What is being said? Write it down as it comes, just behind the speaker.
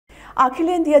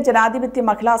അഖിലേന്ത്യാ ജനാധിപത്യ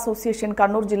മഹിളാ അസോസിയേഷൻ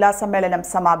കണ്ണൂർ ജില്ലാ സമ്മേളനം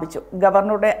സമാപിച്ചു.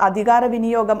 ഗവർണറുടെ അധികാര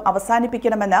വിനിയോഗം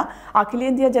അവസാനിപ്പിക്കണമെന്ന്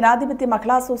അഖിലേന്ത്യാ ജനാധിപത്യ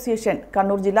മഹിളാ അസോസിയേഷൻ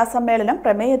കണ്ണൂർ ജില്ലാ സമ്മേളനം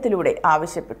പ്രമേയത്തിലൂടെ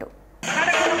ആവശ്യപ്പെട്ടു.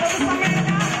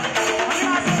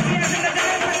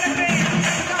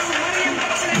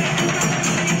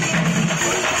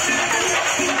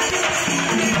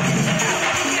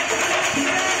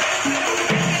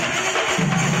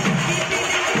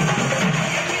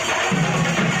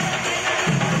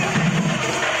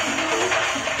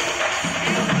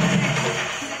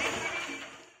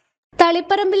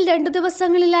 തളിപ്പറമ്പിൽ 2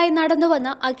 ദിവസങ്ങളിലായി നടന്നുവന്ന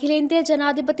അഖിലേന്ത്യാ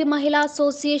ജനാധിപത്യ മഹിളാ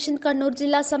അസോസിയേഷൻ കണ്ണൂർ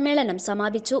ജില്ലാ സമ്മേളനം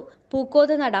സമാപിച്ചു.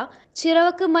 പൂക്കോട്ടുനട,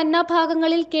 ചിറവക്ക്, മന്ന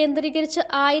ഭാഗങ്ങളിൽ കേന്ദ്രീകരിച്ച്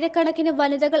ആയിരക്കണക്കിന്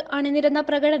വനിതകൾ അണിനിരന്ന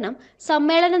പ്രകടനം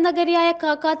സമ്മേളന നഗരിയായ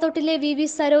കാക്കാത്തോട്ടിലെ വി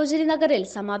സരോജിനി നഗറിൽ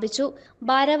സമാപിച്ചു.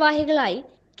 ഭാരവാഹികളായി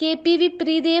KPV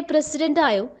പ്രീതിയെ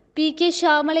പ്രസിഡന്റായും PK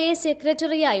ശ്യാമളയെ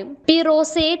സെക്രട്ടറിയായും P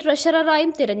റോസയെ ട്രഷററായും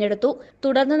തിരഞ്ഞെടുത്തു.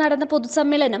 തുടർന്ന് നടന്ന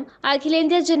പൊതുസമ്മേളനം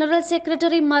അഖിലേന്ത്യാ ജനറൽ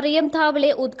സെക്രട്ടറി മറിയം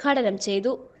താവളെ ഉദ്ഘാടനം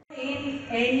ചെയ്തു. In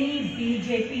any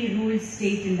BJP ruled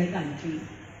state in the country,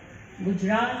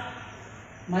 Gujarat,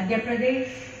 Madhya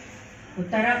Pradesh,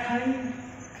 Uttarakhand,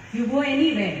 you go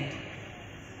anywhere,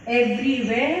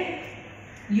 everywhere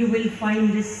you will find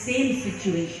the same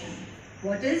situation.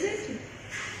 What is it?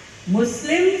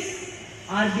 Muslims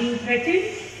are being threatened.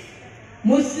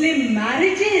 Muslim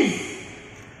marriages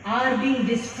are being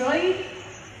destroyed.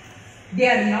 They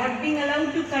are not being allowed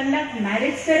to conduct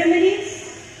marriage ceremonies.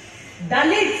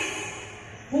 Dalits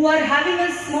who are having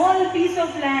a small piece of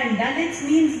land, Dalits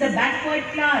means the backward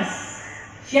class,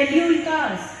 scheduled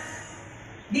caste,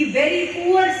 the very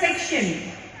poor section,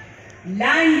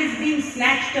 land is being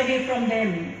snatched away from them.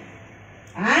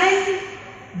 And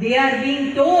they are being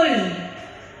told,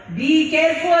 be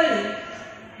careful.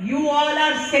 You all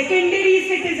are secondary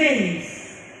citizens.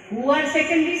 Who are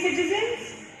secondary citizens?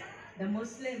 The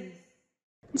Muslims.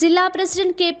 ജില്ലാ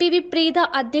president KPV Preetha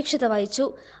അധ്യക്ഷത വഹിച്ചു.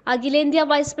 അഖിലേന്ത്യാ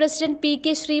vice president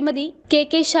PK Shrimati,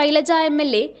 KK Shailaja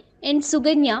MLA, N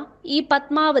Sukanya, E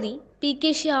Padmavati,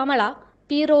 PK Shyamala,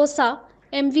 P റോസ,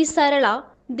 MV Sarala,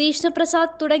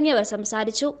 ദേഷ്ണപ്രസാദ് തുടങ്ങിയവർ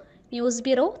സംസാരിച്ചു. News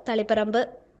bureau, Taliparamba.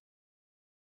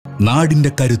 നാടിന്റെ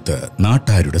കരുത്ത്,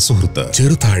 നാട്ടാരുടെ സുഹൃത്ത്,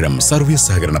 Cheruthazham service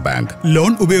സഹകരണ ബാങ്ക്.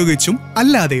 ലോൺ ഉപയോഗിച്ചും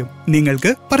അല്ലാതെയും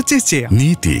നിങ്ങൾക്ക് പർച്ചേസ് ചെയ്യാം.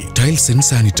 നീതി tiles and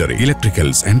sanitary,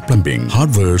 electricals and plumbing,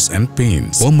 hardwares and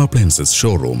paints, home appliances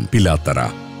showroom, Pilathara.